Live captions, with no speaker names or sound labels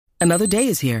Another day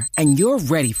is here, and you're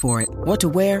ready for it. What to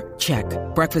wear? Check.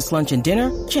 Breakfast, lunch, and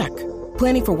dinner? Check.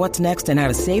 Planning for what's next and how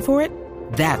to save for it?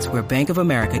 That's where Bank of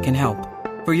America can help.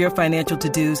 For your financial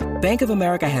to-dos, Bank of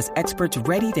America has experts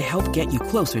ready to help get you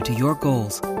closer to your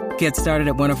goals. Get started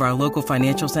at one of our local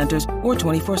financial centers or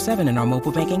 24/7 in our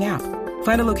mobile banking app.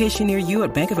 Find a location near you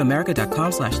at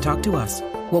bankofamerica.com/talktous.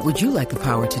 What would you like the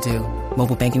power to do?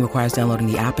 Mobile banking requires downloading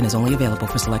the app and is only available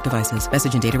for select devices.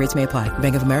 Message and data rates may apply.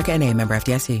 Bank of America N.A., member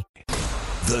FDIC.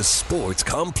 The Sports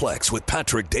Complex with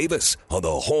Patrick Davis on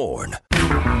the Horn.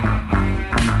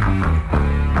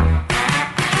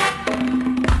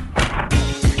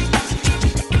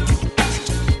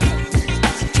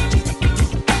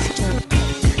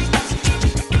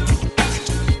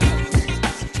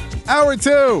 Hour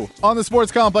 2 on the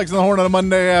Sports Complex on the Horn on a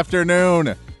Monday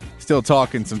afternoon. Still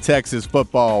talking some Texas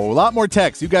football. A lot more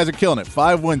texts. You guys are killing it.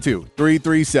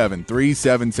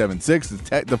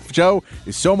 512-337-3776. The show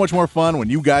is so much more fun when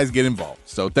you guys get involved.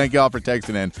 So thank y'all for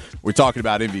texting in. We're talking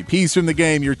about MVPs from the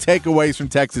game, your takeaways from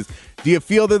Texas. Do you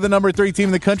feel they're the number 3 team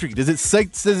in the country? Does it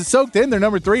soaked in? They're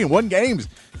number 3 in one game's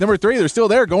number 3. They're still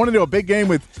there going into a big game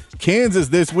with Kansas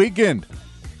this weekend.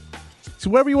 So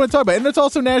whatever you want to talk about. And it's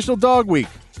also National Dog Week.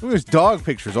 There's dog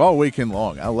pictures all weekend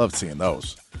long. I love seeing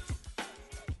those.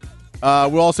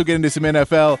 We'll also get into some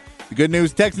NFL. The good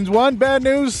news, Texans won. Bad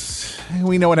news,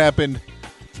 we know what happened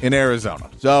in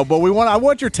Arizona. So, but I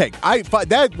want your take.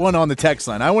 That one on the text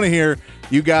line. I want to hear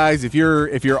you guys if you're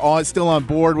still on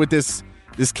board with this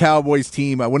Cowboys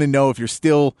team. I want to know if you're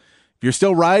still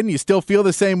riding. You still feel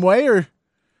the same way, or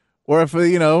if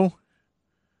the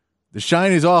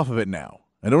shine is off of it now.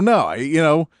 I don't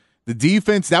know. The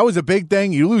defense, that was a big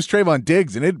thing. You lose Trayvon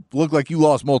Diggs, and it looked like you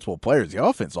lost multiple players. The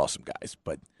offense lost some guys,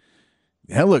 but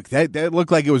yeah, look, that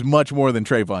looked like it was much more than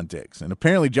Trayvon Diggs. And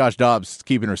apparently Josh Dobbs is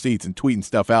keeping receipts and tweeting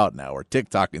stuff out now, or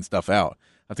TikToking stuff out.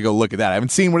 I have to go look at that. I haven't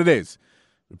seen what it is.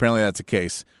 Apparently that's the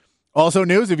case. Also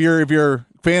news, if you're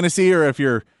fantasy or if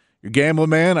you're gambling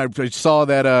man, I saw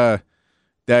that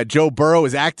Joe Burrow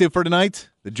is active for tonight.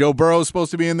 That Joe Burrow is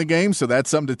supposed to be in the game, so that's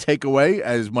something to take away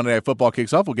as Monday Night Football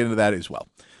kicks off. We'll get into that as well.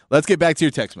 Let's get back to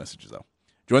your text messages, though.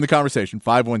 Join the conversation,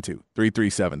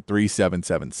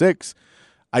 512-337-3776.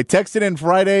 I texted in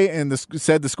Friday and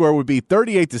said the score would be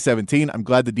 38-17. I'm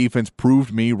glad the defense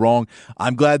proved me wrong.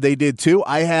 I'm glad they did, too.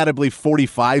 I had, I believe,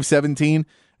 45-17,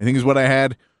 I think is what I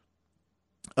had,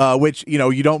 which,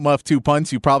 you don't muff 2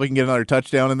 punts. You probably can get another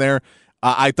touchdown in there.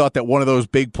 I thought that one of those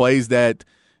big plays that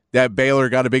Baylor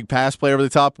got a big pass play over the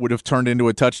top would have turned into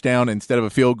a touchdown instead of a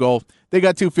field goal. They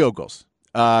got 2 field goals.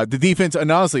 The defense, and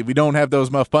honestly, if we don't have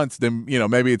those muff punts, then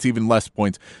maybe it's even less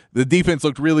points. The defense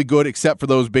looked really good except for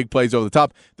those big plays over the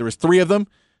top. There was 3 of them.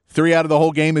 3 out of the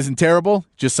whole game isn't terrible.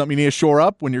 Just something you need to shore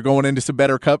up when you're going into some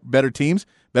better teams,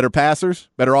 better passers,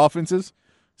 better offenses.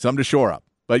 Something to shore up.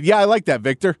 But yeah, I like that,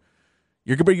 Victor.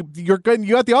 You're good. You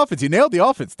got the offense. You nailed the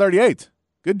offense. 38.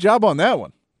 Good job on that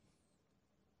one.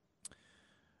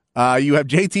 You have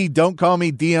JT, don't call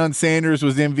me Deion Sanders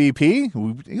was MVP.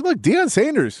 Look, Deion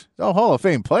Sanders, a Hall of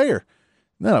Fame player.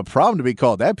 Not a problem to be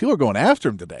called that. People are going after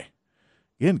him today.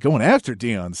 Going after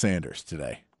Deion Sanders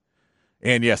today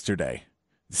and yesterday,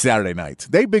 Saturday night.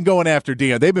 They've been going after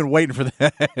Deion. They've been waiting for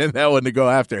that one to go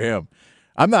after him.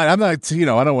 I'm not, I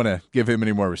don't want to give him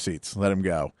any more receipts. Let him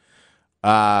go.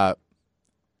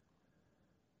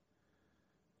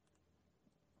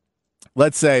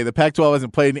 Let's say the Pac-12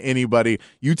 hasn't played anybody.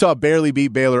 Utah barely beat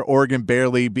Baylor. Oregon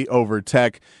barely beat over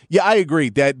Tech. Yeah, I agree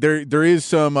that there is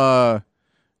some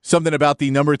something about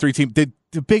the number 3 team. The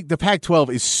Pac-12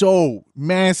 is so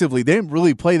massively. They didn't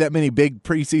really play that many big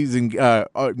preseason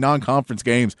non-conference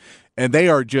games, and they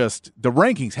are just the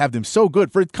rankings have them so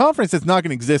good for a conference that's not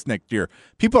going to exist next year.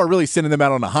 People are really sending them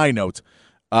out on a high note.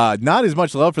 Not as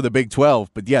much love for the Big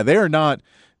 12, but yeah, they are not.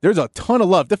 There's a ton of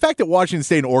love. The fact that Washington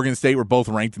State and Oregon State were both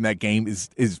ranked in that game is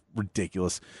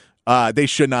ridiculous. They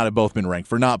should not have both been ranked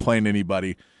for not playing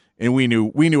anybody, and we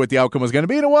knew what the outcome was going to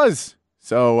be, and it was.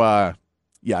 So,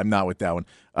 yeah, I'm not with that one.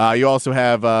 You also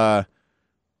have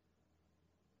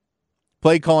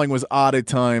play calling was odd at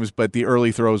times, but the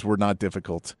early throws were not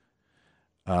difficult.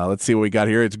 Let's see what we got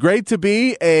here. It's great to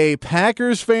be a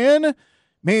Packers fan.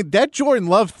 Man, that Jordan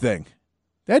Love thing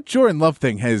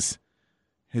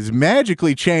has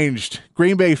magically changed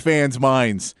Green Bay fans'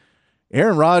 minds.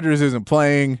 Aaron Rodgers isn't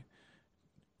playing.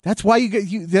 That's why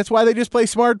that's why they just play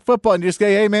smart football and just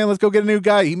say, "Hey, man, let's go get a new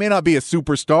guy." He may not be a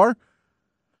superstar.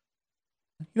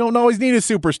 You don't always need a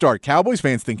superstar. Cowboys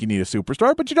fans think you need a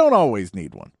superstar, but you don't always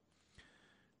need one.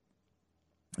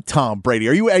 Tom Brady.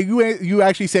 Are you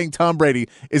actually saying Tom Brady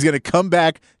is going to come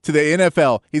back to the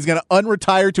NFL? He's going to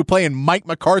unretire to play in Mike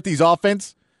McCarthy's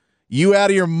offense? You out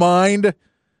of your mind?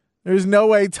 There's no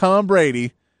way Tom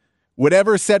Brady would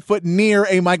ever set foot near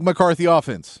a Mike McCarthy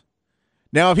offense.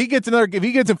 Now, if he gets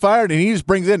him fired and he just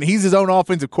brings in, he's his own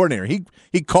offensive coordinator.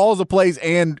 He calls the plays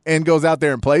and goes out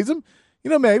there and plays them.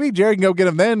 Maybe Jerry can go get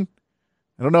him then.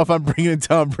 I don't know if I'm bringing in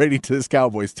Tom Brady to this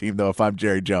Cowboys team though. If I'm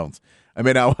Jerry Jones, I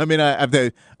don't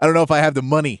know if I have the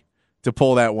money to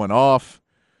pull that one off.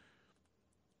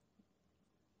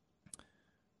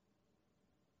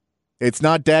 It's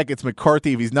not Dak, it's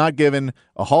McCarthy. If he's not given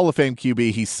a Hall of Fame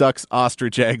QB, he sucks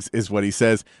ostrich eggs, is what he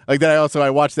says. Like that,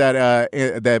 I watched that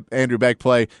Andrew Beck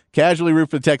play. Casually root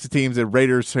for the Texas teams, a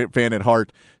Raiders fan at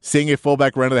heart. Seeing a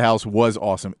fullback run to the house was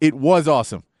awesome. It was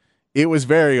awesome. It was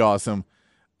very awesome.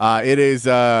 It is,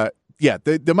 the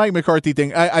Mike McCarthy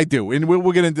thing, I do. And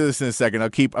we'll get into this in a second. I'm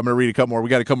going to read a couple more. We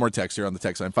got a couple more texts here on the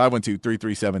text line.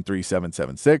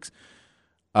 512-337-3776.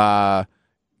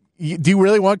 Do you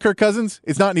really want Kirk Cousins?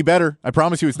 It's not any better. I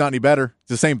promise you it's not any better. It's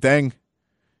the same thing.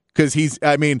 Because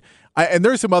and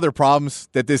there's some other problems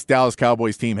that this Dallas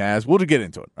Cowboys team has. We'll just get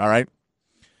into it, all right?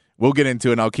 We'll get into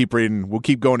it, and I'll keep reading. We'll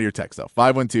keep going to your text, though.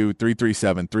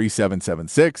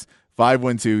 512-337-3776.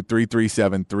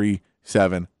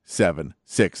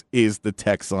 512-337-3776 is the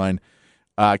text line.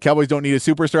 Cowboys don't need a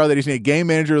superstar. They just need a game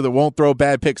manager that won't throw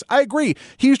bad picks. I agree.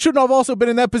 He shouldn't have also been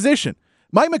in that position.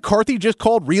 Mike McCarthy just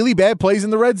called really bad plays in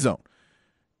the red zone,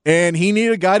 and he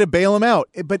needed a guy to bail him out.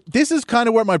 But this is kind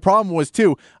of where my problem was,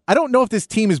 too. I don't know if this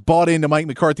team is bought into Mike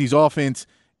McCarthy's offense,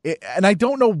 and I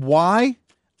don't know why.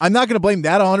 I'm not going to blame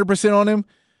that 100% on him,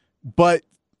 but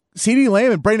CeeDee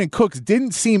Lamb and Brandon Cooks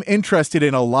didn't seem interested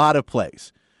in a lot of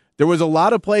plays. There was a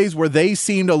lot of plays where they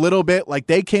seemed a little bit like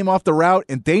they came off the route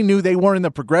and they knew they weren't in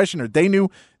the progression, or they knew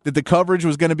that the coverage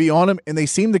was going to be on them, and they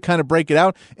seemed to kind of break it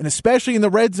out. And especially in the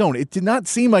red zone, it did not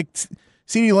seem like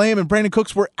CeeDee Lamb and Brandon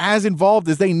Cooks were as involved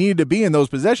as they needed to be in those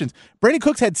possessions. Brandon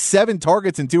Cooks had 7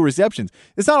 targets and 2 receptions.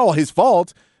 It's not all his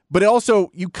fault, but also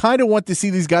you kind of want to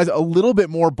see these guys a little bit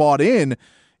more bought in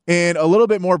and a little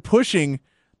bit more pushing.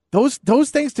 Those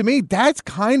things, to me, that's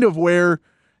kind of where,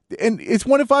 and it's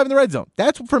 1-5 in the red zone.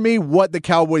 That's for me what the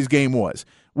Cowboys game was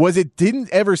it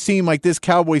didn't ever seem like this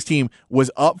Cowboys team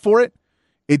was up for it.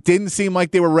 It didn't seem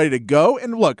like they were ready to go.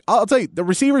 And look, I'll tell you, the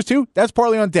receivers too, that's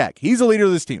partly on Dak. He's the leader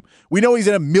of this team. We know he's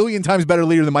a million times better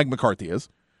leader than Mike McCarthy is.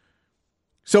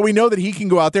 So we know that he can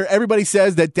go out there. Everybody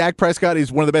says that Dak Prescott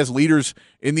is one of the best leaders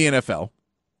in the NFL.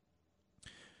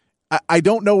 I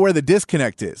don't know where the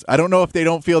disconnect is. I don't know if they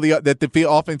don't feel that the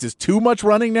offense is too much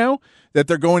running now, that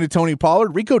they're going to Tony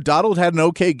Pollard. Rico Dowdle had an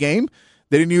okay game.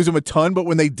 They didn't use him a ton, but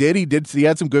when they did, he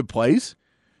had some good plays.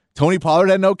 Tony Pollard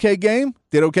had an okay game,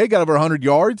 did okay, got over 100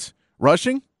 yards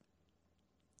rushing.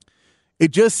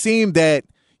 It just seemed that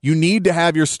you need to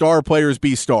have your star players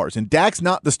be stars, and Dak's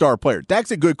not the star player. Dak's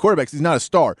a good quarterback, so he's not a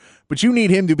star, but you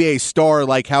need him to be a star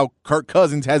like how Kirk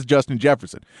Cousins has Justin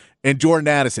Jefferson and Jordan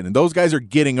Addison, and those guys are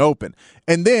getting open.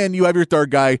 And then you have your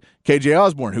third guy, KJ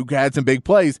Osborne, who had some big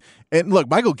plays. And look,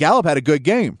 Michael Gallup had a good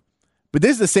game. But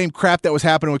this is the same crap that was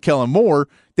happening with Kellen Moore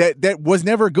that was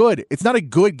never good. It's not a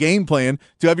good game plan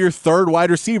to have your third wide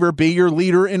receiver be your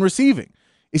leader in receiving.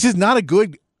 It's just not a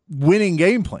good winning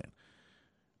game plan.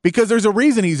 Because there's a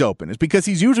reason he's open. It's because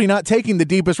he's usually not taking the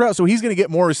deepest route. So he's going to get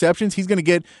more receptions. He's going to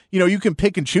get, you can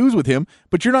pick and choose with him,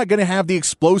 but you're not going to have the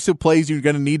explosive plays you're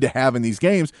going to need to have in these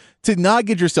games to not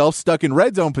get yourself stuck in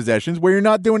red zone possessions where you're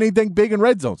not doing anything big in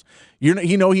red zones. He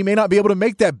may not be able to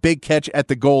make that big catch at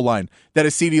the goal line that a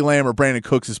CeeDee Lamb or Brandon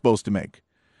Cooks is supposed to make.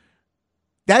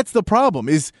 That's the problem,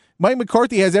 is Mike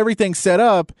McCarthy has everything set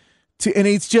up and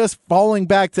he's just falling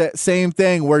back to that same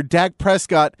thing where Dak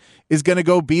Prescott is going to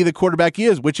go be the quarterback he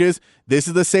is, which is this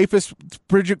is the safest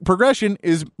progression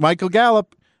is Michael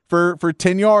Gallup for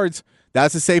 10 yards.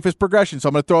 That's the safest progression, so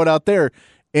I'm going to throw it out there.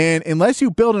 And unless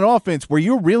you build an offense where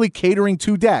you're really catering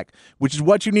to Dak, which is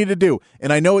what you need to do,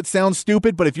 and I know it sounds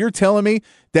stupid, but if you're telling me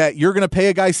that you're going to pay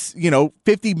a guy,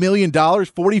 $50 million,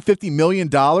 $50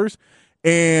 million,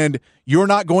 and you're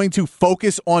not going to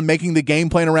focus on making the game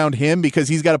plan around him because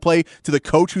he's got to play to the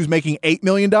coach who's making $8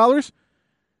 million,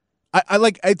 I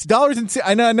like it's dollars and cents.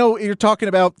 I know you're talking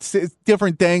about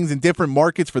different things and different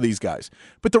markets for these guys,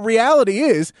 but the reality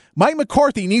is Mike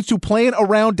McCarthy needs to plan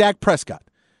around Dak Prescott.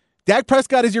 Dak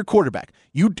Prescott is your quarterback.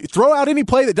 You throw out any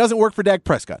play that doesn't work for Dak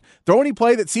Prescott. Throw any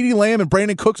play that CeeDee Lamb and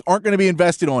Brandon Cooks aren't going to be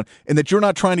invested on and that you're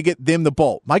not trying to get them the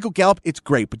ball. Michael Gallup, it's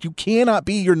great, but you cannot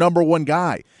be your number one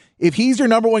guy. If he's your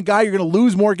number one guy, you're going to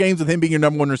lose more games with him being your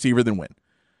number one receiver than win.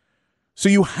 So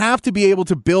you have to be able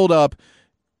to build up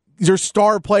your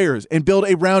star players and build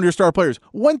around your star players.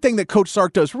 One thing that Coach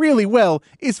Sark does really well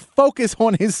is focus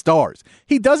on his stars.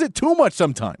 He does it too much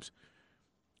sometimes.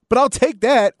 But I'll take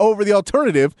that over the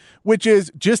alternative, which is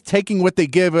just taking what they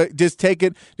give, just take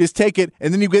it,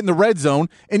 and then you get in the red zone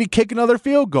and you kick another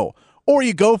field goal. Or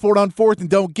you go for it on 4th and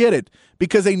don't get it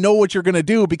because they know what you're going to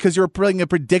do because you're playing a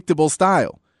predictable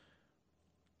style.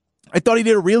 I thought he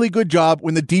did a really good job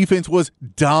when the defense was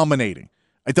dominating.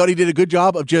 I thought he did a good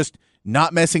job of just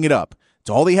not messing it up. It's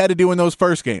all he had to do in those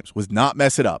first games was not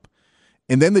mess it up.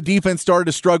 And then the defense started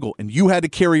to struggle, and you had to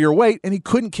carry your weight, and he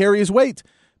couldn't carry his weight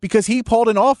because he pulled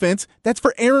an offense that's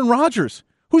for Aaron Rodgers,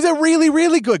 who's a really,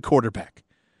 really good quarterback,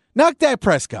 not Dak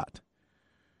Prescott.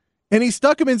 And he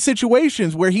stuck him in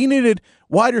situations where he needed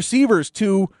wide receivers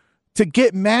to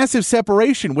get massive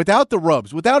separation without the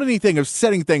rubs, without anything of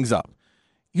setting things up.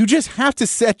 You just have to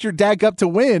set your Dak up to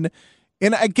win.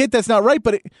 And I get that's not right,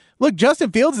 but look,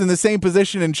 Justin Fields is in the same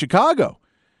position in Chicago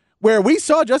where we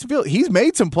saw Justin Fields. He's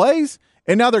made some plays,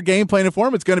 and now they're game planning for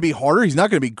him. It's going to be harder. He's not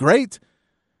going to be great.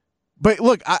 But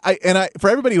look, for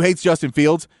everybody who hates Justin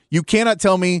Fields, you cannot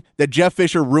tell me that Jeff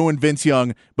Fisher ruined Vince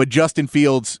Young, but Justin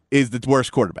Fields is the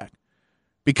worst quarterback.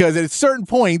 Because at a certain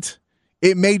point,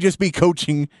 it may just be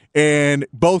coaching, and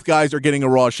both guys are getting a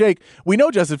raw shake. We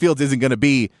know Justin Fields isn't going to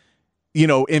be,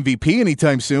 MVP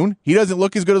anytime soon. He doesn't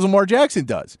look as good as Lamar Jackson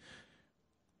does.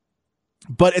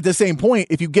 But at the same point,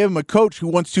 if you give him a coach who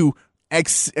wants to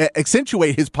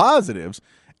accentuate his positives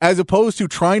as opposed to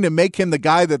trying to make him the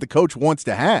guy that the coach wants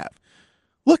to have,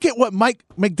 look at what Mike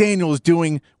McDaniel is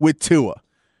doing with Tua.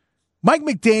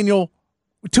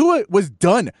 Tua was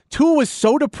done. Tua was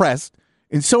so depressed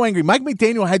and so angry. Mike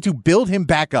McDaniel had to build him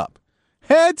back up.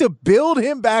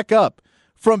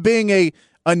 From being a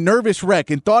nervous wreck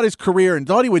and thought his career and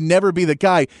thought he would never be the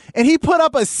guy. And he put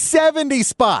up a 70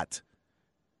 spot.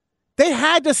 They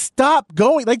had to stop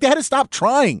going. They had to stop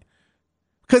trying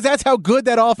because that's how good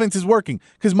that offense is working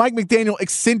because Mike McDaniel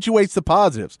accentuates the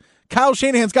positives. Kyle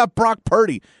Shanahan's got Brock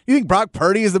Purdy. You think Brock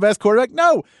Purdy is the best quarterback?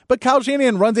 No, but Kyle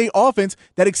Shanahan runs an offense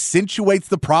that accentuates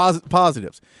the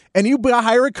positives. And you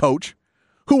hire a coach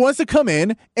who wants to come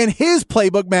in and his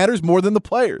playbook matters more than the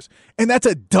players. And that's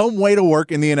a dumb way to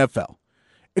work in the NFL.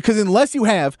 Because unless you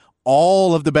have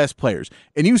all of the best players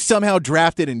and you somehow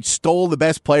drafted and stole the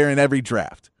best player in every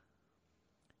draft,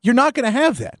 you're not going to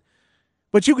have that.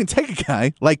 But you can take a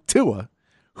guy like Tua,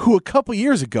 who a couple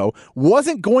years ago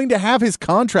wasn't going to have his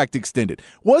contract extended,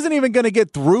 wasn't even going to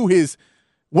get through his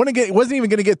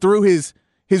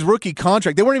rookie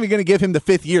contract. They weren't even going to give him the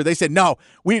 5th year. They said, no,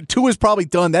 Tua's probably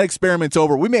done. That experiment's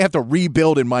over. We may have to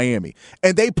rebuild in Miami.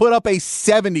 And they put up a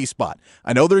 70 spot.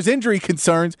 I know there's injury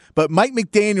concerns, but Mike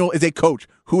McDaniel is a coach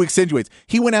who accentuates.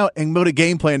 He went out and put a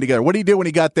game plan together. What did he do when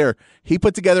he got there? He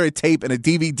put together a tape and a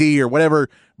DVD or whatever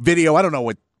video. I don't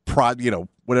know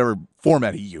whatever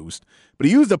format he used, but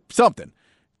he used something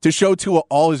to show Tua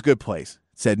all his good plays.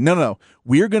 Said, no,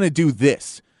 we're going to do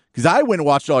this. Because I went and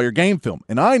watched all your game film,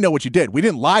 and I know what you did. We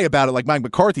didn't lie about it like Mike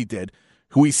McCarthy did,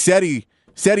 who he said he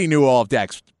knew all of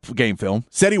Dak's game film,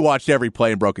 said he watched every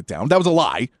play and broke it down. That was a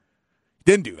lie. He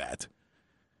didn't do that.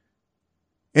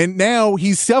 And now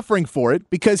he's suffering for it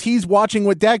because he's watching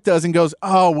what Dak does and goes,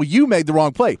 oh, well, you made the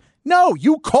wrong play. No,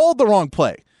 you called the wrong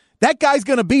play. That guy's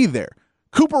going to be there.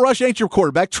 Cooper Rush ain't your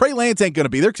quarterback. Trey Lance ain't going to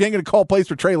be there because he ain't going to call plays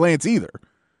for Trey Lance either.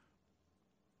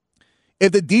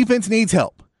 If the defense needs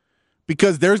help,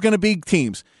 because there's going to be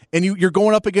teams, and you're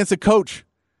going up against a coach.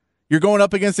 You're going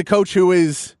up against a coach who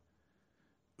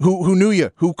knew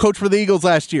you, who coached for the Eagles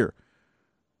last year,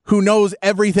 who knows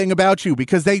everything about you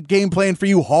because they game plan for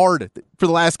you hard for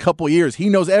the last couple of years. He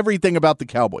knows everything about the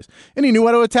Cowboys, and he knew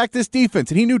how to attack this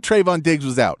defense, and he knew Trayvon Diggs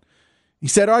was out. He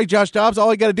said, all right, Josh Dobbs,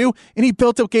 all I got to do, and he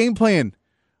built a game plan.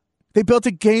 They built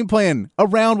a game plan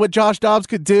around what Josh Dobbs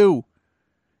could do.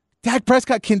 Dak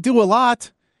Prescott can do a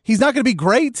lot. He's not going to be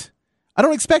great. I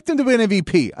don't expect him to be an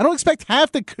MVP. I don't expect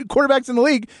half the quarterbacks in the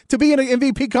league to be in an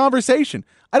MVP conversation.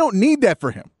 I don't need that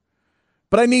for him.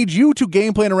 But I need you to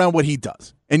game plan around what he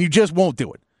does, and you just won't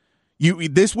do it.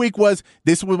 This was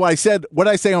what I said. What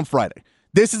did I say on Friday?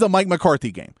 This is a Mike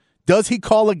McCarthy game. Does he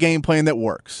call a game plan that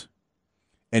works?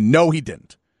 And no, he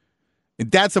didn't. And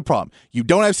that's the problem. You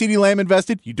don't have CeeDee Lamb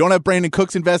invested. You don't have Brandon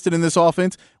Cooks invested in this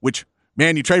offense, which,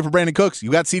 man, you trade for Brandon Cooks.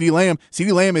 You got CeeDee Lamb.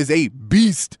 CeeDee Lamb is a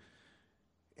beast.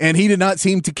 And he did not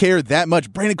seem to care that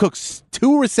much. Brandon Cooks,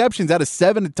 2 receptions out of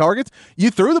 7 targets.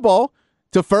 You threw the ball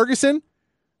to Ferguson,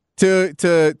 to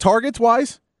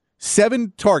targets-wise,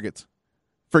 7 targets.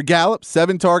 For Gallup,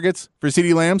 7 targets. For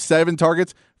CeeDee Lamb, 7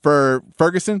 targets. For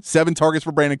Ferguson, 7 targets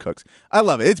for Brandon Cooks. I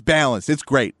love it. It's balanced. It's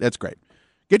great. That's great.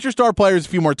 Get your star players a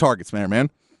few more targets,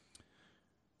 man.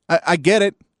 I get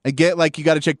it. I get like you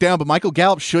got to check down, but Michael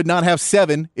Gallup should not have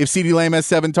 7 if CeeDee Lamb has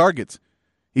 7 targets.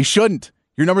 He shouldn't.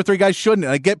 Your number 3 guy shouldn't.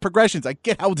 And I get progressions. I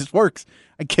get how this works.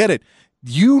 I get it.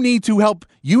 You need to help.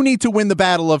 You need to win the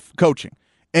battle of coaching.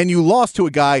 And you lost to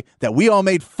a guy that we all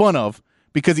made fun of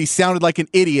because he sounded like an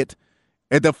idiot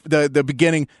at the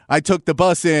beginning. I took the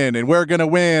bus in and we're going to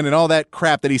win and all that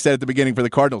crap that he said at the beginning for the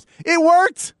Cardinals. It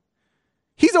worked.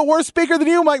 He's a worse speaker than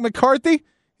you, Mike McCarthy,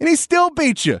 and he still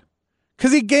beat you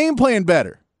because he game planned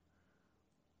better.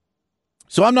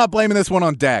 So I'm not blaming this one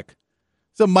on Dak.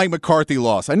 It's a Mike McCarthy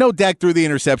loss. I know Dak threw the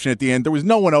interception at the end. There was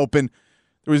no one open.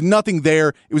 There was nothing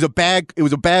there. It was a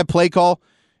bad play call.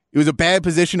 It was a bad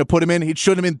position to put him in. It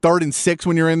should have been 3rd and 6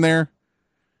 when you're in there.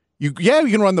 You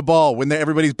can run the ball when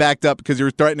everybody's backed up because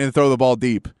you're threatening to throw the ball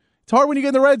deep. It's hard when you get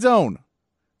in the red zone.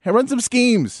 Hey, run some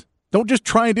schemes. Don't just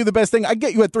try and do the best thing. I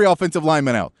get you had 3 offensive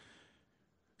linemen out.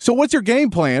 So what's your game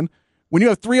plan when you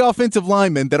have 3 offensive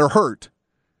linemen that are hurt?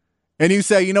 And you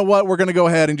say, you know what, we're going to go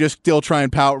ahead and just still try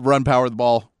and power the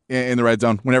ball in the red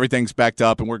zone when everything's backed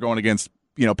up and we're going against,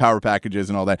 power packages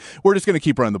and all that. We're just going to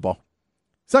keep running the ball.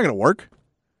 It's not going to work. I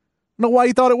don't know why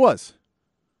you thought it was.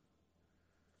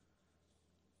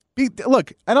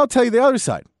 Look, and I'll tell you the other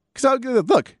side. Because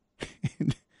look,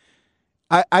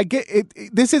 I get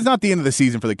it. This is not the end of the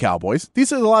season for the Cowboys.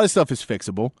 A lot of stuff is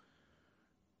fixable.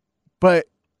 But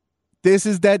this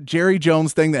is that Jerry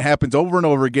Jones thing that happens over and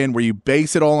over again where you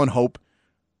base it all on hope.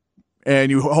 And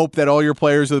you hope that all your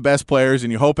players are the best players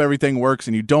and you hope everything works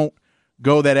and you don't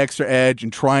go that extra edge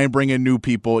and try and bring in new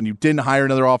people and you didn't hire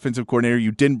another offensive coordinator.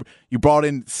 You brought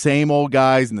in same old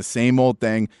guys and the same old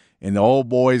thing and the old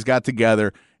boys got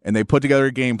together and they put together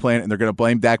a game plan and they're going to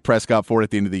blame Dak Prescott for it at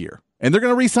the end of the year. And they're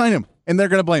going to re-sign him and they're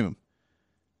going to blame him.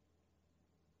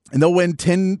 And they'll win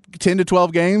 10 to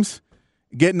 12 games,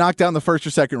 get knocked out in the first or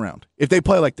second round. If they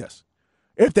play like this.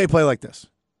 I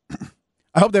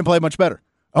hope they play much better.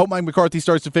 I hope Mike McCarthy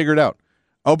starts to figure it out.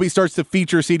 I hope he starts to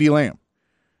feature CeeDee Lamb.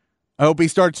 I hope he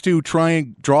starts to try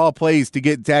and draw plays to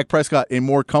get Dak Prescott in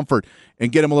more comfort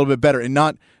and get him a little bit better and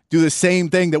not do the same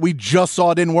thing that we just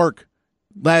saw didn't work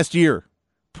last year,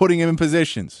 putting him in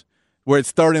positions where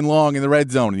it's 3rd and long in the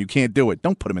red zone and you can't do it.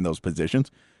 Don't put him in those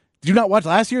positions. Did you not watch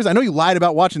last year's? I know you lied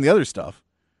about watching the other stuff.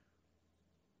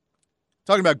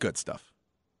 Talking about good stuff.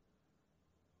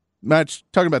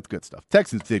 Talking about the good stuff.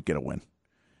 Texans did get a win.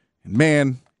 And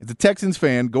man, as a Texans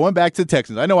fan, going back to the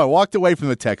Texans, I know I walked away from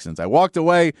the Texans. I walked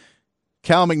away.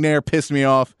 Cal McNair pissed me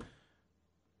off.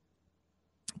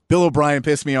 Bill O'Brien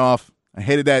pissed me off. I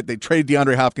hated that. They traded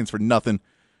DeAndre Hopkins for nothing.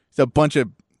 It's a bunch of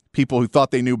people who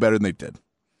thought they knew better than they did.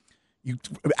 You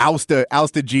ousted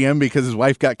GM because his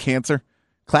wife got cancer.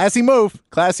 Classy move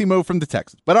from the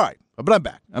Texans. But all right, but I'm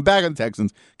back. I'm back on the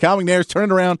Texans. Cal McNair's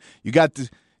turning around. You got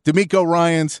D'Amico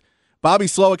Ryans. Bobby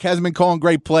Slowick hasn't been calling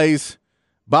great plays.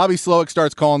 Bobby Slowick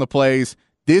starts calling the plays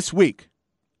this week.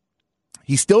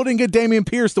 He still didn't get Dameon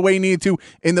Pierce the way he needed to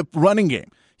in the running game.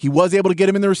 He was able to get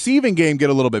him in the receiving game, get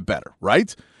a little bit better,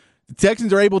 right? The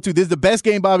Texans are able to. This is the best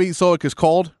game Bobby Slowick has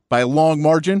called by a long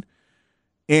margin.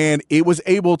 And it was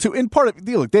able to, in part of,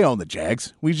 look, they own the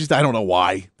Jags. I don't know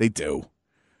why they do.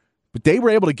 But they were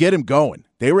able to get him going.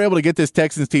 They were able to get this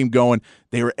Texans team going.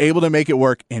 They were able to make it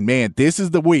work. And man, this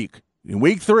is the week. In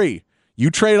week 3, you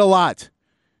trade a lot.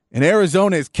 And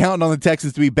Arizona is counting on the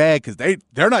Texans to be bad because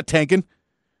they're not tanking.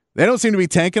 They don't seem to be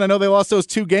tanking. I know they lost those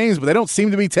 2 games, but they don't seem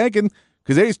to be tanking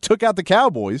because they just took out the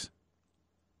Cowboys.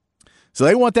 So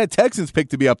they want that Texans pick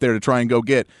to be up there to try and go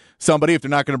get somebody. If they're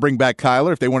not going to bring back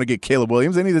Kyler, if they want to get Caleb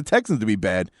Williams, they need the Texans to be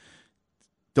bad.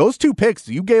 Those 2 picks,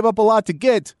 you gave up a lot to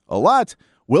get. A lot.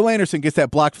 Will Anderson gets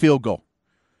that blocked field goal.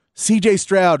 C.J.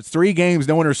 Stroud, 3 games,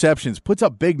 no interceptions, puts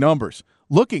up big numbers.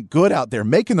 Looking good out there,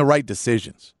 making the right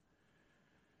decisions.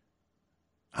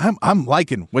 I'm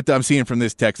liking what I'm seeing from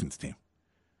this Texans team.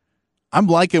 I'm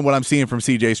liking what I'm seeing from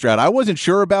C.J. Stroud. I wasn't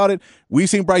sure about it. We've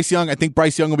seen Bryce Young. I think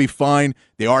Bryce Young will be fine.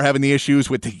 They are having the issues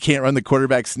with they can't run the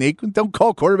quarterback sneak. Don't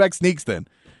call quarterback sneaks then.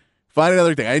 Find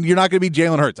another thing. And you're not going to be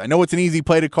Jalen Hurts. I know it's an easy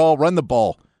play to call. Run the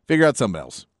ball. Figure out something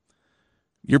else.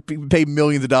 You're paid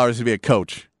millions of dollars to be a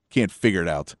coach. Can't figure it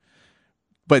out.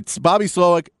 But Bobby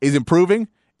Slowick is improving.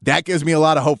 That gives me a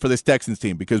lot of hope for this Texans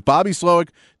team because Bobby Slowick,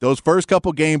 those first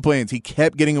couple game plans, he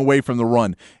kept getting away from the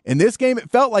run. In this game,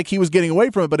 it felt like he was getting away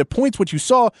from it, but at points what you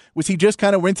saw was he just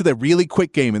kind of went to the really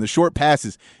quick game and the short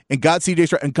passes and got C.J.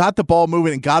 Stroud and got the ball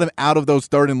moving and got him out of those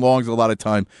 3rd and longs a lot of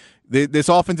time. This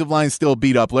offensive line is still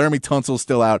beat up. Laramie Tunsil's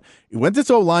still out. When this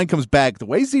O-line comes back, the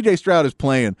way C.J. Stroud is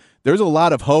playing, there's a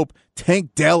lot of hope.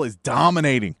 Tank Dell is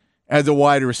dominating as a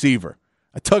wide receiver.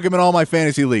 I took him in all my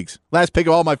fantasy leagues. Last pick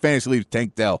of all my fantasy leagues,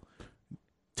 Tank Dell.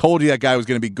 Told you that guy was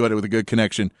going to be good with a good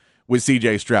connection with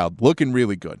C.J. Stroud. Looking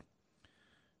really good.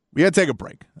 We got to take a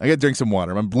break. I got to drink some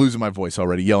water. I'm losing my voice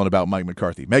already, yelling about Mike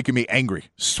McCarthy, making me angry,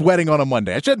 sweating on a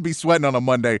Monday. I shouldn't be sweating on a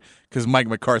Monday because Mike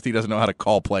McCarthy doesn't know how to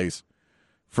call plays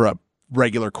for a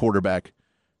regular quarterback.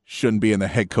 Shouldn't be in the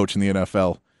head coach in the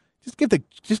NFL.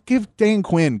 Just give Dan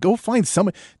Quinn. Go find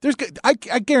someone. I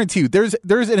guarantee you, there's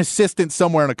an assistant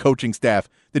somewhere on a coaching staff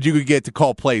that you could get to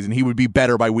call plays, and he would be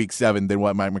better by week 7 than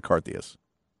what Mike McCarthy is.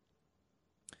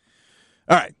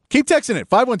 All right, keep texting it,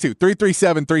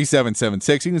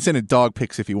 512-337-3776. You can send in dog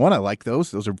picks if you want. I like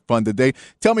those. Those are fun today.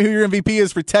 Tell me who your MVP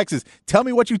is for Texas. Tell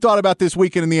me what you thought about this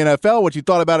weekend in the NFL, what you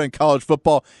thought about in college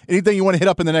football, anything you want to hit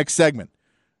up in the next segment.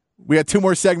 We got 2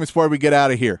 more segments before we get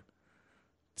out of here.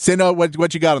 Send out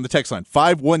what you got on the text line,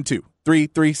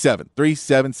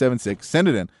 512-337-3776. Send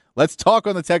it in. Let's talk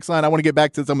on the text line. I want to get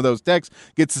back to some of those texts,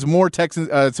 get to some more texts,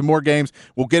 some more games.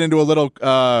 We'll get into a little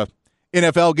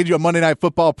NFL, give you a Monday Night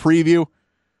Football preview.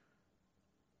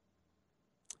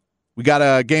 We got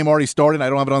a game already started. I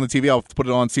don't have it on the TV. I'll put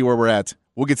it on, see where we're at.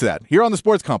 We'll get to that. Here on the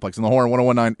Sports Complex on the Horn,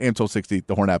 1019 AM 1260,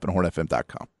 the Horn app, and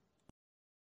hornfm.com.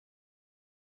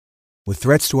 With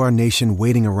threats to our nation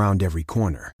waiting around every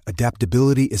corner,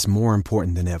 adaptability is more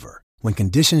important than ever. When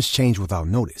conditions change without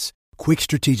notice, quick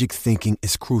strategic thinking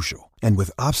is crucial. And with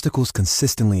obstacles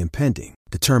consistently impending,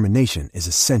 determination is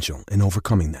essential in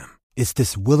overcoming them. It's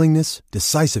this willingness,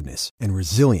 decisiveness, and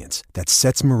resilience that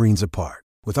sets Marines apart.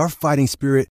 With our fighting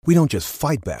spirit, we don't just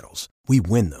fight battles, we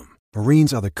win them.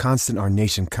 Marines are the constant our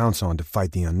nation counts on to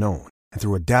fight the unknown. And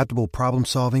through adaptable problem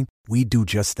solving, we do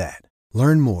just that.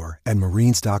 Learn more at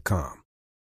marines.com.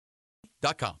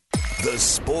 The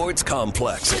Sports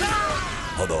Complex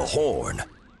on the Horn.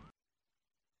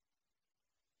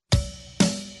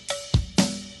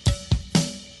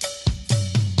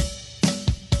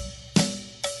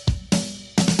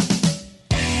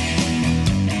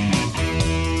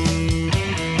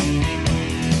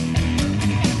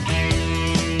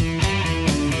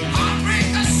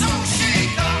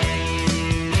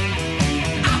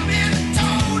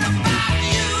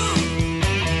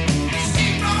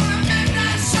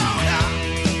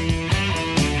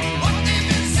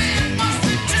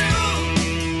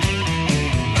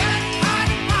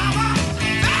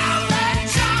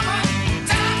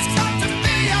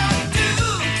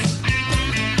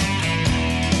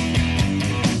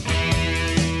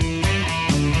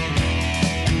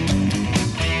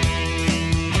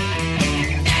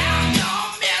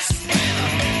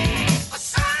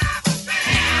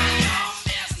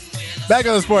 Back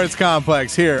on the Sports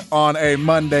Complex here on a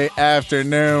Monday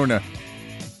afternoon.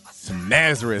 Some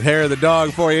Nazareth Hair of the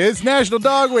Dog for you. It's National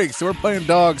Dog Week, so we're playing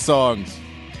dog songs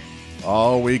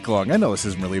all week long. I know this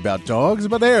isn't really about dogs, it's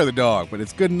about the hair of the dog, but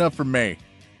it's good enough for me.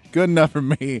 Good enough for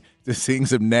me to sing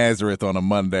some Nazareth on a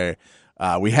Monday.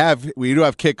 We do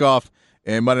have kickoff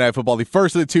in Monday Night Football. The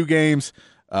first of the 2 games,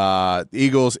 the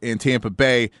Eagles and Tampa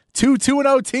Bay.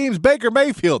 2-0 teams. Baker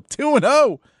Mayfield,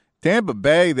 2-0. Tampa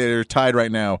Bay, they're tied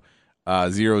right now.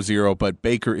 0-0, but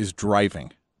Baker is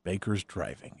driving. Baker's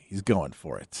driving. He's going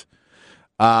for it.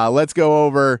 Let's go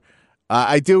over.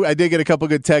 I did get a couple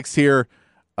good texts here.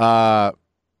 We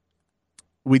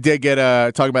did get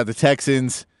talking about the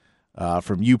Texans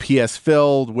from UPS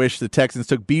Filled. Wish the Texans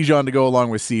took Bijan to go along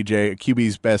with CJ.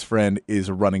 QB's best friend is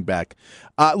a running back.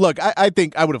 Look, I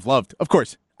think I would have loved, of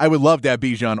course, I would love to have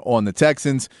Bijan on the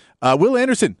Texans. Will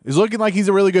Anderson is looking like he's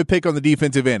a really good pick on the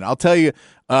defensive end. I'll tell you,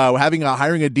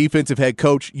 hiring a defensive head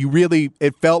coach,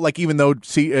 it felt like even though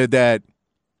that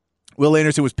Will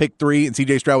Anderson was picked 3 and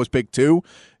CJ Stroud was picked 2,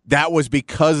 that was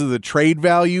because of the trade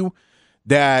value.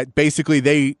 That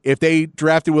basically if they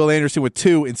drafted Will Anderson with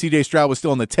 2 and CJ Stroud was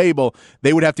still on the table,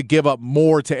 they would have to give up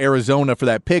more to Arizona for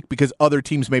that pick because other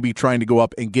teams may be trying to go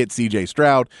up and get CJ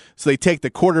Stroud. So they take the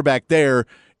quarterback there.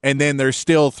 And then there's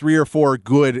still 3 or 4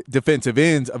 good defensive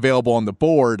ends available on the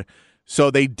board.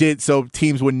 So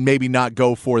teams would maybe not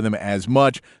go for them as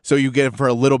much. So you get them for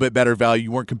a little bit better value.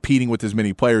 You weren't competing with as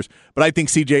many players. But I think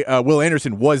Will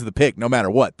Anderson was the pick no matter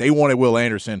what. They wanted Will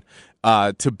Anderson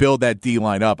to build that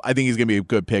D-line up. I think he's going to be a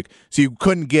good pick. So you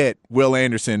couldn't get Will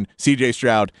Anderson, C.J.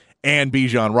 Stroud, and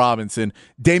Bijan Robinson.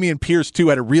 Dameon Pierce, too,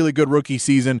 had a really good rookie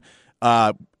season.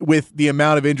 With the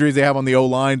amount of injuries they have on the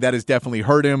O-line, that has definitely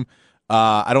hurt him.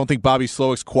 I don't think Bobby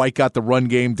Slowick's quite got the run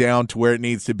game down to where it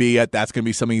needs to be yet. That's going to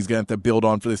be something he's going to have to build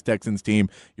on for this Texans team.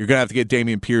 You're going to have to get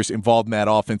Dameon Pierce involved in that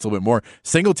offense a little bit more.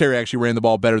 Singletary actually ran the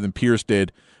ball better than Pierce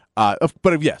did. But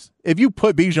if you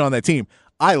put Bijan on that team,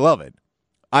 I love it.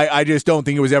 I just don't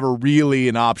think it was ever really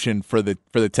an option for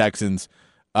the Texans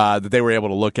that they were able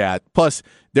to look at. Plus,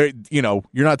 you're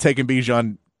not taking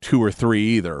Bijan 2 or 3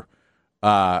 either.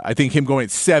 I think him going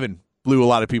at 7 blew a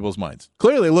lot of people's minds.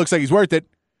 Clearly, it looks like he's worth it.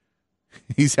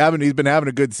 he's been having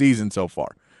a good season so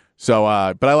far. So,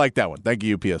 but I like that one. Thank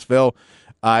you, UPS Phil.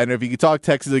 And if you could talk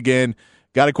Texas again,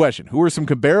 got a question. Who are some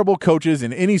comparable coaches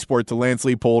in any sport to Lance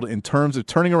Leipold in terms of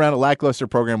turning around a lackluster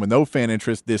program with no fan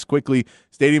interest this quickly?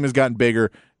 Stadium has gotten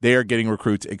bigger. They are getting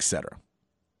recruits, etc.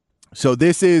 So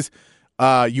this is,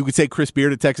 you could say Chris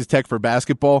Beard at Texas Tech for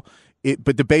basketball.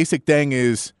 But the basic thing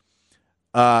is,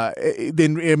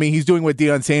 he's doing what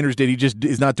Deion Sanders did. He just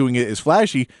is not doing it as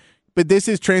flashy. But this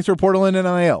is transfer portal and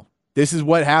NIL. This is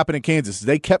what happened in Kansas.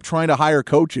 They kept trying to hire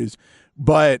coaches,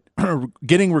 but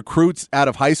getting recruits out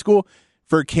of high school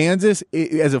for Kansas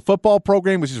as a football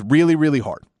program was just really, really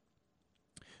hard.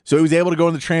 So he was able to go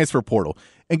in the transfer portal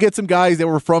and get some guys that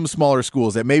were from smaller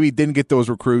schools that maybe didn't get those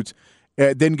recruits,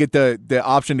 didn't get the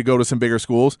option to go to some bigger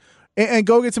schools, and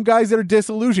go get some guys that are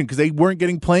disillusioned because they weren't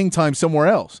getting playing time somewhere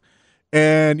else.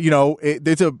 And,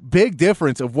 it's a big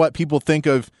difference of what people think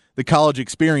of the college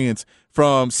experience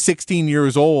from 16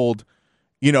 years old,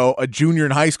 a junior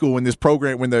in high school when this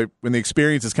program, when the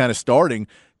experience is kind of starting,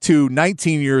 to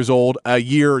 19 years old, a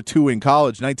year or two in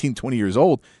college, 19, 20 years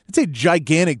old. It's a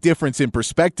gigantic difference in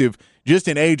perspective just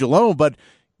in age alone. But,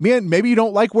 man, maybe you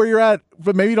don't like where you're at,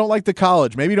 but maybe you don't like the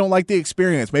college. Maybe you don't like the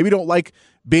experience. Maybe you don't like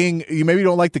maybe you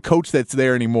don't like the coach that's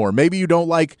there anymore. Maybe you don't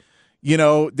like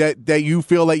that you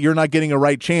feel that you're not getting a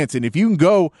right chance. And if you can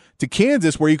go to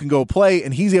Kansas where you can go play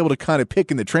and he's able to kind of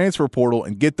pick in the transfer portal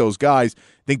and get those guys, I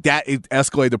think that it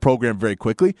escalated the program very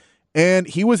quickly. And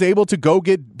he was able to go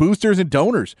get boosters and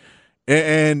donors.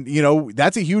 And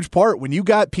that's a huge part. When you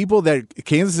got people that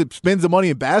Kansas spends the money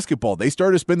in basketball, they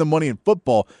started to spend the money in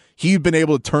football. He's been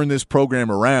able to turn this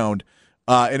program around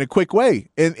in a quick way.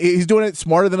 And he's doing it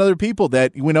smarter than other people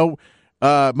that,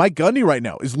 Mike Gundy right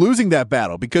now is losing that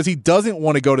battle because he doesn't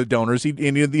want to go to donors.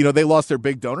 They lost their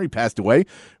big donor. He passed away.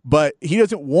 But he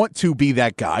doesn't want to be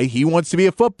that guy. He wants to be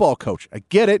a football coach. I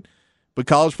get it, but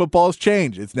college football has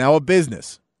changed. It's now a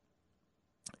business.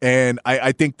 And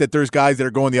I think that there's guys that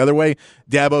are going the other way.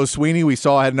 Dabo Swinney, we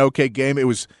saw, had an okay game. It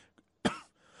was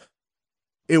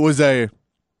a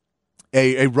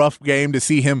rough game to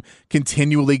see him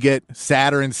continually get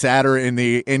sadder and sadder in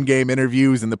the in-game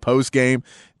interviews and the post-game,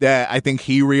 that I think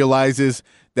he realizes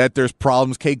that there's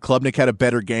problems. Cade Klubnik had a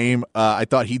better game. I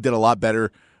thought he did a lot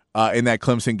better in that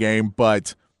Clemson game,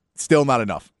 but still not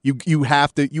enough. You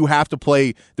have to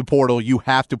play the portal. You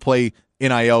have to play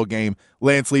NIL game.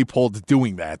 Lance Leipold's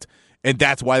doing that, and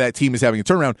that's why that team is having a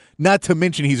turnaround, not to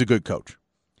mention he's a good coach.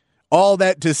 All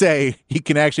that to say he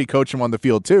can actually coach them on the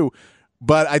field too.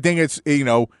 But I think it's,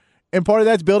 and part of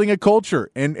that's building a culture.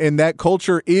 And that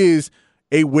culture is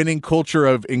a winning culture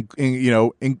of,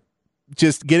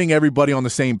 just getting everybody on the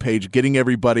same page, getting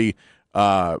everybody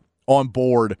on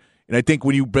board. And I think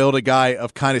when you build a guy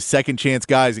of kind of second chance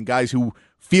guys and guys who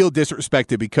feel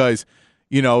disrespected because,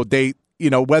 they,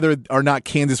 whether or not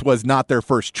Kansas was not their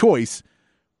first choice,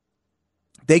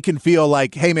 they can feel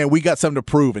like, hey, man, we got something to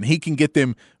prove. And he can get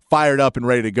them fired up and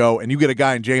ready to go. And you get a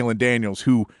guy in Jalen Daniels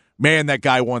who, man, that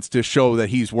guy wants to show that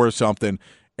he's worth something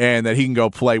and that he can go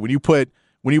play. When you buy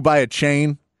a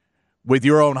chain with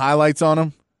your own highlights on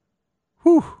him,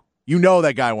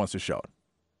 that guy wants to show it.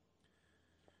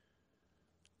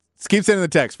 Let's keep sending the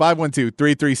text,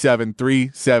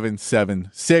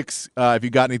 512-337-3776. If you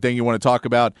got anything you want to talk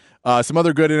about. Some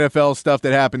other good NFL stuff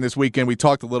that happened this weekend. We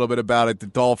talked a little bit about it. The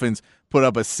Dolphins put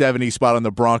up a 70 spot on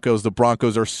the Broncos. The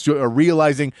Broncos are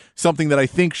realizing something that I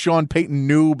think Sean Payton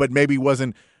knew but maybe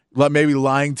wasn't, maybe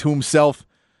lying to himself,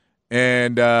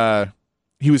 and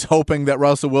he was hoping that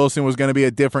Russell Wilson was going to be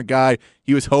a different guy.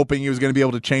 He was hoping he was going to be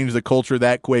able to change the culture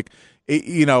that quick.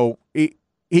 He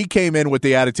came in with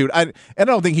the attitude. I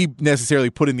don't think he necessarily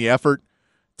put in the effort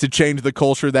to change the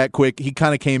culture that quick. He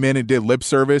kind of came in and did lip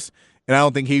service, and I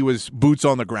don't think he was boots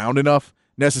on the ground enough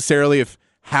necessarily of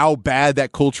how bad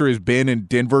that culture has been in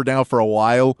Denver now for a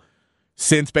while,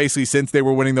 since they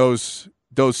were winning those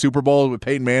Super Bowls with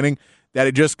Peyton Manning. That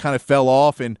it just kind of fell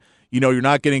off, and you're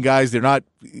not getting guys. They're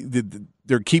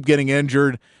keep getting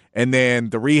injured, and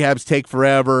then the rehabs take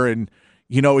forever, and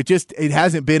it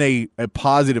hasn't been a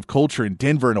positive culture in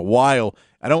Denver in a while.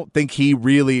 I don't think he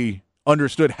really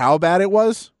understood how bad it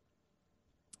was.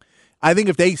 I think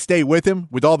if they stay with him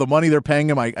with all the money they're paying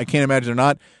him, I can't imagine they're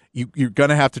not. You're going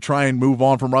to have to try and move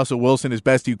on from Russell Wilson as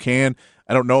best you can.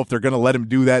 I don't know if they're going to let him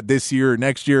do that this year or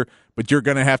next year, but you're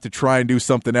going to have to try and do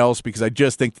something else because I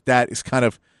just think that is kind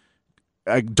of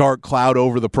a dark cloud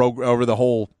over the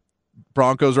whole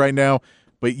Broncos right now.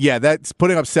 But yeah, that's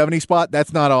putting up 70 spot.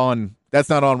 That's not on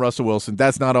Russell Wilson.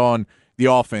 That's not on the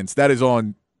offense. That is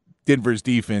on Denver's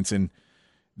defense, and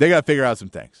they got to figure out some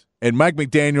things. And Mike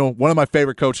McDaniel, one of my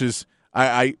favorite coaches,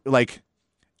 I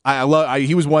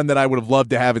He was one that I would have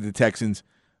loved to have at the Texans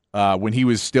when he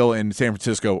was still in San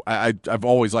Francisco. I've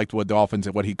always liked what Dolphins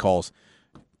and what he calls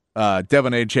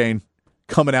Devon Achane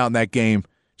coming out in that game,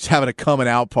 just having a coming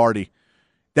out party.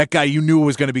 That guy you knew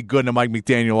was going to be good in a Mike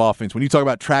McDaniel offense. When you talk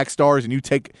about track stars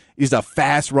and he's a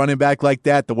fast running back like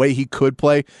that, the way he could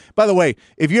play. By the way,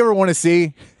 if you ever want to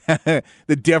see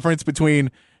the difference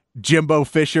between Jimbo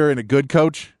Fisher and a good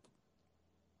coach,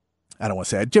 I don't want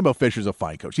to say it. Jimbo Fisher's a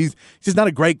fine coach. He's just not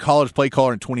a great college play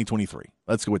caller in 2023.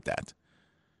 Let's go with that.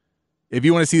 If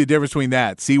you want to see the difference between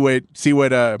that, see what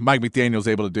Mike McDaniel's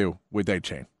able to do with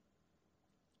Achane.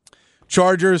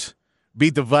 Chargers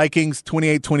beat the Vikings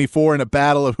 28-24 in a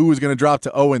battle of who was going to drop to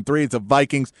 0-3. It's the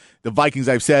Vikings. The Vikings,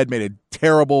 I've said, made a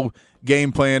terrible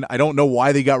game plan. I don't know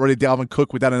why they got rid of Dalvin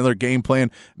Cook without another game plan.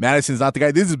 Madison's not the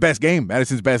guy. This is his best game.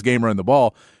 Madison's best game running the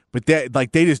ball. But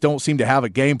they just don't seem to have a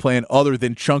game plan other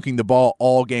than chunking the ball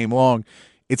all game long.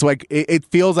 It's like it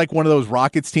feels like one of those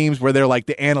Rockets teams where they're like,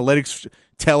 the analytics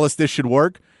tell us this should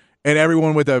work, and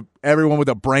everyone with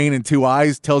a brain and two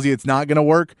eyes tells you it's not going to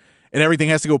work. And everything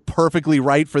has to go perfectly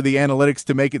right for the analytics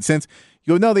to make it sense.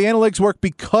 You go, no, the analytics work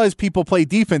because people play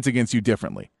defense against you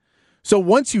differently. So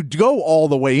once you go all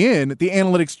the way in, the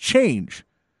analytics change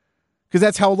because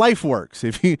that's how life works.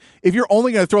 If you're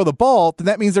only going to throw the ball, then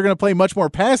that means they're going to play much more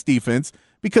pass defense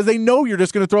because they know you're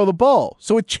just going to throw the ball.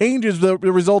 So it changes the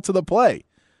results of the play.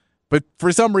 But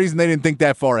for some reason, they didn't think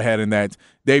that far ahead in that.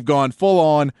 They've gone full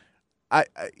on. I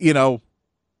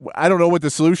don't know what the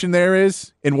solution there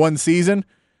is in one season.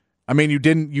 I mean, you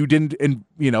didn't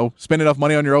spend enough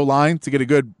money on your O-line to get a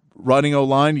good running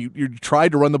O-line. You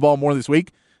tried to run the ball more this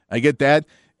week. I get that.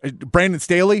 Brandon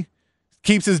Staley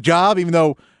keeps his job, even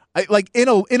though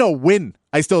in a win,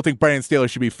 I still think Brandon Staley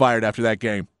should be fired after that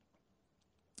game.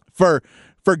 For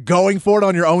going for it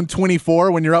on your own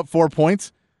 24 when you're up 4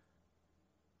 points.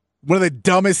 One of the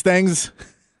dumbest things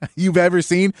you've ever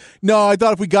seen. No, I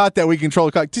thought if we got that, we control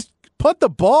the clock. Just put the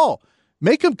ball.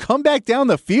 Make them come back down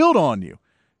the field on you.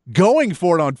 Going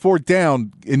for it on fourth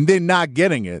down and then not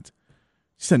getting it.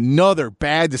 Just another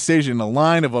bad decision, a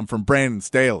line of them from Brandon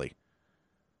Staley.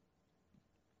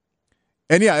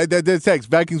 And yeah, that's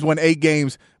text. Vikings won 8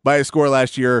 games by a score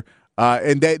last year.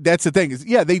 And that's the thing.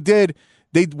 They did.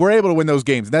 They were able to win those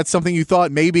games. And that's something you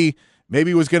thought maybe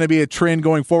was going to be a trend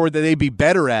going forward, that they'd be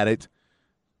better at it.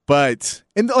 But,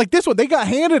 and like this one, they got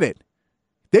handed it.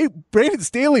 Brandon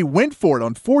Staley went for it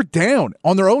on fourth down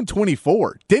on their own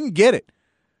 24. Didn't get it.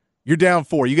 You're down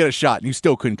 4. You get a shot, and you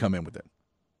still couldn't come in with it.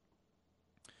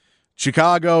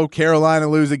 Chicago, Carolina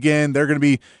lose again. They're going to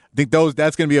be, I think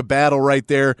that's going to be a battle right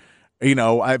there.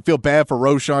 I feel bad for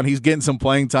Roschon. He's getting some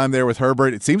playing time there with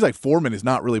Herbert. It seems like Foreman is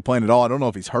not really playing at all. I don't know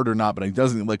if he's hurt or not, but it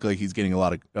doesn't look like he's getting a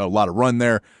lot of run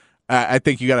there. I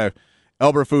think you got to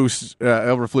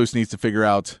Elberflus needs to figure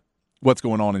out what's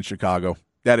going on in Chicago.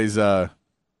 That is a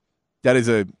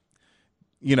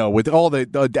with all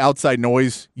the outside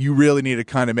noise, you really need to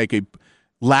kind of make a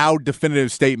loud,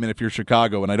 definitive statement if you're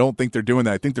Chicago, and I don't think they're doing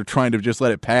that. I think they're trying to just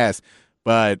let it pass,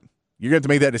 but you're going to have to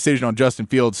make that decision on Justin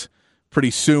Fields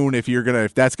pretty soon if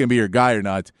that's going to be your guy or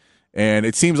not. And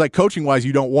it seems like coaching-wise,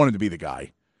 you don't want him to be the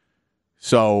guy.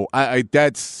 So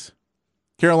that's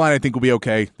Carolina. I think will be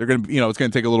okay. They're going to, it's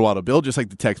going to take a little while to build, just like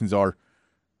the Texans are.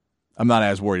 I'm not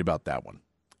as worried about that one.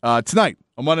 Tonight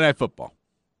on Monday Night Football.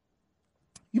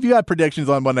 If you got predictions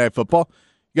on Monday Night Football,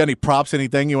 you got any props,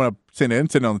 anything you want to send in,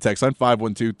 send it on the text line,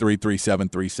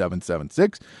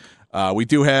 512-337-3776. We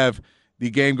do have the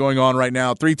game going on right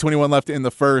now. 3:21 left in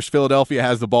the first. Philadelphia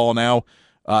has the ball now.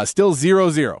 Still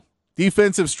 0-0.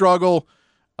 Defensive struggle.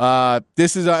 I'm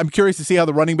curious to see how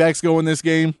the running backs go in this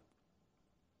game.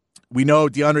 We know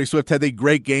DeAndre Swift had a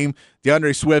great game.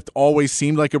 DeAndre Swift always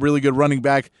seemed like a really good running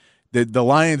back. The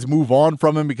Lions move on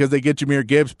from him because they get Jahmyr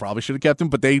Gibbs. Probably should have kept him,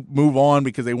 but they move on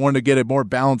because they wanted to get a more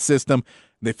balanced system.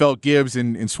 They felt Gibbs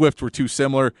and Swift were too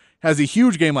similar. Has a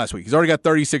huge game last week. He's already got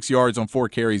 36 yards on 4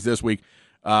 carries this week.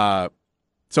 So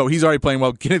he's already playing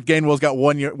well. Kenneth Gainwell's got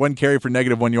one carry for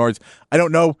 -1 yards. I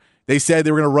don't know. They said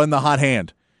they were going to run the hot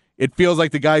hand. It feels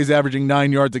like the guy who's averaging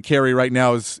 9 yards a carry right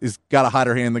now is got a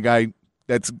hotter hand than the guy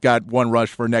that's got 1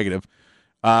 rush for negative.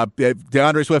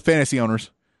 DeAndre Swift fantasy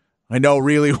owners, I know,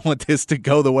 really want this to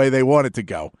go the way they want it to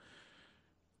go.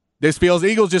 This feels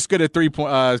Eagles just get a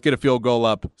get a field goal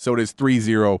up, so it is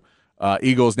 3-0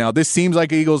 Eagles. Now this seems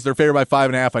like Eagles. They're favored by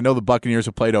 5.5. I know the Buccaneers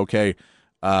have played okay.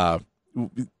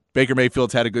 Baker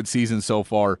Mayfield's had a good season so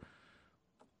far,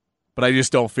 but I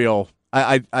just don't feel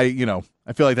I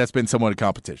feel like that's been somewhat a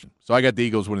competition. So I got the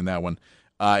Eagles winning that one.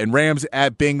 And Rams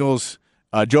at Bengals.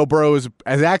 Joe Burrow is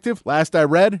as active. Last I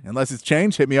read, unless it's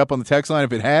changed, hit me up on the text line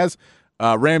if it has.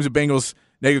 Rams and Bengals,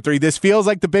 -3. This feels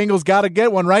like the Bengals got to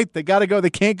get one, right? They got to go. They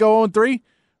can't go 0-3,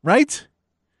 right?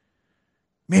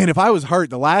 Man, if I was hurt,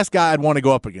 the last guy I'd want to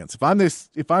go up against,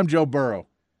 if I'm Joe Burrow,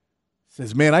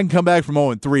 says, man, I can come back from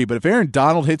 0-3, but if Aaron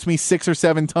Donald hits me 6 or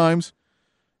 7 times,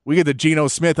 we get the Geno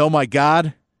Smith, oh my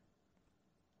God,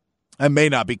 I may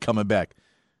not be coming back.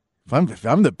 If I'm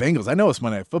the Bengals, I know it's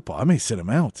Monday Night Football. I may sit him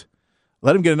out.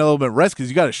 Let him get another little bit of rest because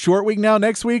you got a short week now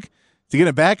next week to get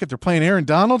him back if they're playing Aaron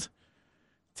Donald.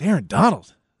 It's Aaron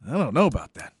Donald. I don't know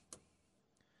about that.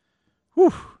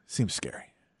 Whew, seems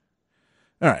scary.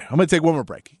 All right, I'm going to take one more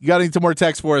break. You got any more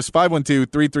text for us?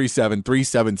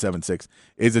 512-337-3776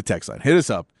 is the text line. Hit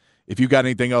us up if you got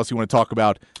anything else you want to talk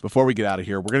about before we get out of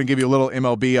here. We're going to give you a little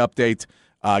MLB update,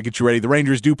 get you ready. The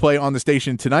Rangers do play on the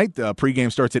station tonight. The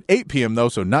pregame starts at 8 p.m., though,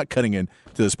 so not cutting in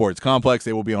to the sports complex.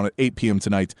 They will be on at 8 p.m.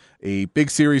 tonight. A big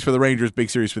series for the Rangers,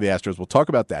 big series for the Astros. We'll talk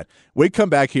about that. We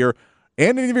come back here,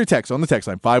 and any of your texts on the text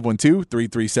line,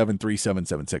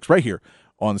 512-337-3776, right here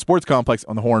on the Sports Complex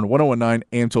on the Horn, 1019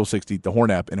 AM 1260, the Horn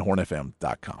app, and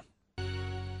hornfm.com.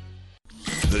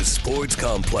 The Sports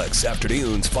Complex,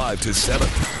 afternoons 5 to 7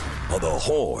 on the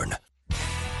Horn.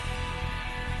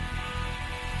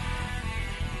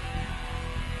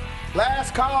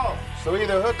 Last call, so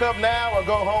either hook up now or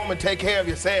go home and take care of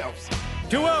yourselves.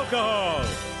 To alcohol,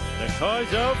 the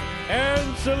cause of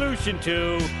and solution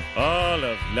to all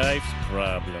of life's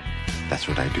problems. That's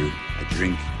what I do. I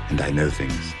drink and I know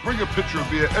things. Bring a pitcher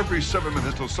of beer every 7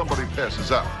 minutes till somebody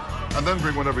passes out. And then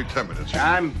bring one every 10 minutes.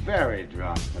 I'm very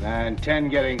drunk, but I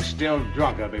intend getting still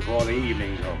drunker before the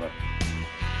evening's over.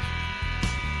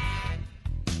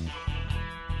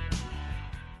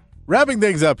 Wrapping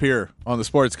things up here on the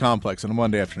Sports Complex on a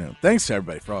Monday afternoon. Thanks to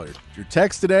everybody for all your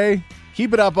texts today.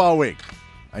 Keep it up all week.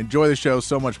 I enjoy the show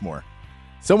so much more.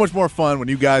 So much more fun when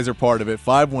you guys are part of it.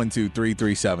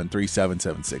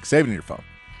 512-337-3776. Save it in your phone.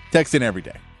 Text in every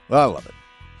day. Well, I love it.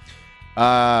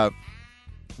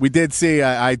 We did see,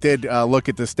 I did look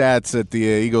at the stats at the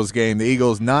Eagles game. The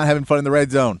Eagles not having fun in the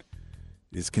red zone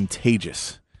is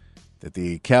contagious. That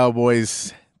the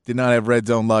Cowboys did not have red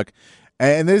zone luck.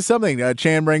 And there's something,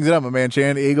 Chan brings it up, my man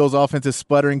Chan, the Eagles offensive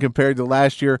sputtering compared to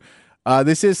last year.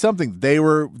 This is something. They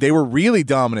were really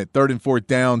dominant, 3rd and 4th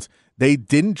downs. They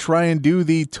didn't try and do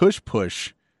the tush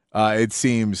push, it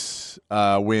seems,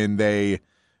 when they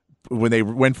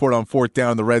went for it on 4th down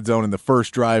in the red zone in the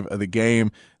first drive of the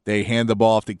game. They hand the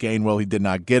ball off to Gainwell. He did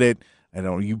not get it.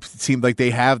 It seemed like they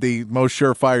have the most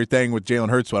surefire thing with Jalen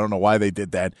Hurts, so I don't know why they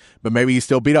did that. But maybe he's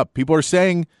still beat up. People are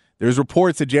saying there's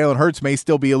reports that Jalen Hurts may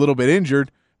still be a little bit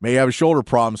injured, may have a shoulder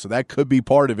problem, so that could be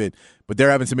part of it. But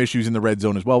they're having some issues in the red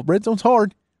zone as well. Red zone's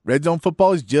hard. Red zone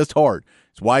football is just hard.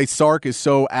 It's why Sark is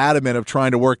so adamant of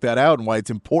trying to work that out and why it's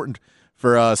important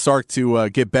for Sark to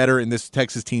get better and this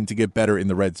Texas team to get better in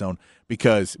the red zone.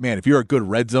 Because, man, if you're a good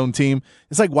red zone team,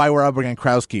 it's like why we're up against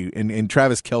Krowski and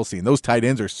Travis Kelce, and those tight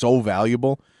ends are so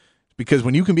valuable. Because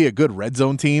when you can be a good red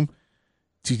zone team,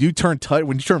 when you turn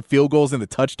field goals into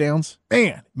touchdowns,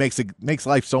 man, it makes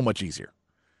life so much easier.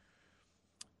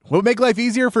 What would make life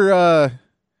easier for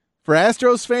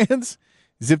Astros fans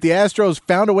is if the Astros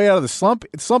found a way out of the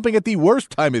slumping at the worst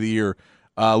time of the year,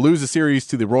 lose a series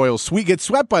to the Royals, get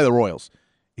swept by the Royals,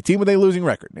 a team with a losing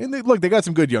record. And they got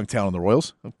some good young talent in the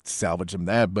Royals. I'll salvage them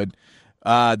that, but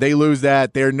they lose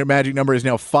that. Their magic number is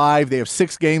now 5. They have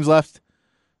 6 games left,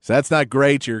 so that's not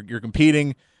great. You're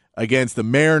competing against the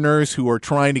Mariners, who are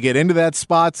trying to get into that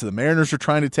spot. So the Mariners are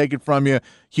trying to take it from you.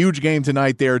 Huge game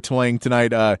tonight. They're playing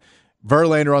tonight.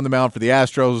 Verlander on the mound for the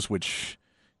Astros, which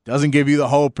doesn't give you the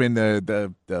hope and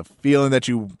the feeling that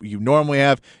you normally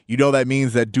have. You know that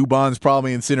means that Dubon's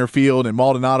probably in center field and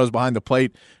Maldonado's behind the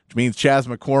plate, which means Chas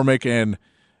McCormick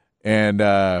and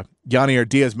Yanier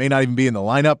Diaz may not even be in the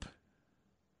lineup.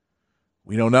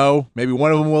 We don't know. Maybe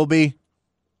one of them will be,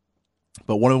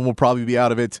 but one of them will probably be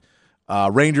out of it.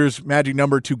 Rangers' magic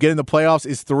number to get in the playoffs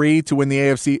is 3. To win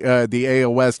the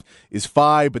AL West is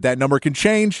 5, but that number can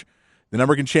change. The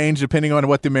number can change depending on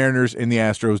what the Mariners and the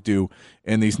Astros do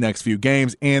in these next few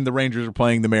games, and the Rangers are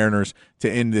playing the Mariners to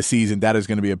end the season. That is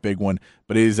going to be a big one,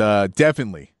 but it is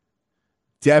definitely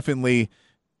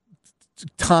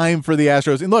time for the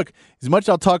Astros. And look, as much as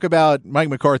I'll talk about Mike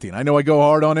McCarthy, and I know I go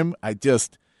hard on him,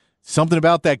 something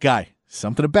about that guy,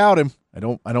 something about him. I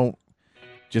don't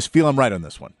just feel I'm right on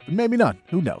this one, but maybe not.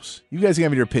 Who knows? You guys can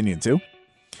have your opinion too.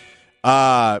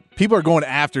 People are going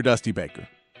after Dusty Baker.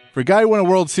 For a guy who won a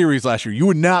World Series last year, you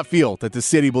would not feel that the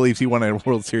city believes he won a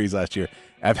World Series last year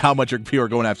of how much people are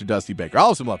going after Dusty Baker. I'll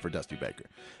have some love for Dusty Baker.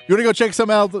 If you want to go check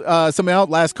something out,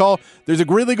 last call. There's a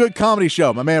really good comedy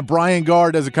show. My man Brian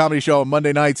Garr does a comedy show on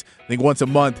Monday nights, I think once a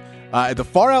month. at the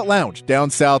Far Out Lounge down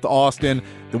south Austin.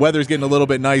 The weather's getting a little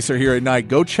bit nicer here at night.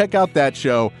 Go check out that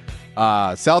show.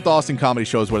 South Austin Comedy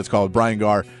Show is what it's called. Brian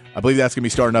Garr. I believe that's going to be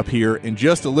starting up here in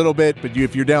just a little bit. But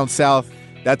if you're down south,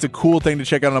 that's a cool thing to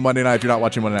check out on a Monday night if you're not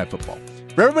watching Monday Night Football.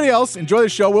 For everybody else, enjoy the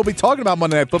show. We'll be talking about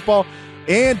Monday Night Football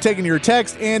and taking your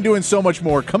text and doing so much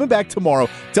more. Coming back tomorrow.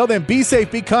 Till then, be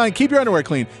safe, be kind, keep your underwear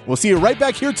clean. We'll see you right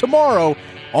back here tomorrow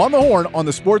on the Horn on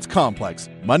the Sports Complex,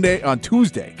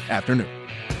 Tuesday afternoon.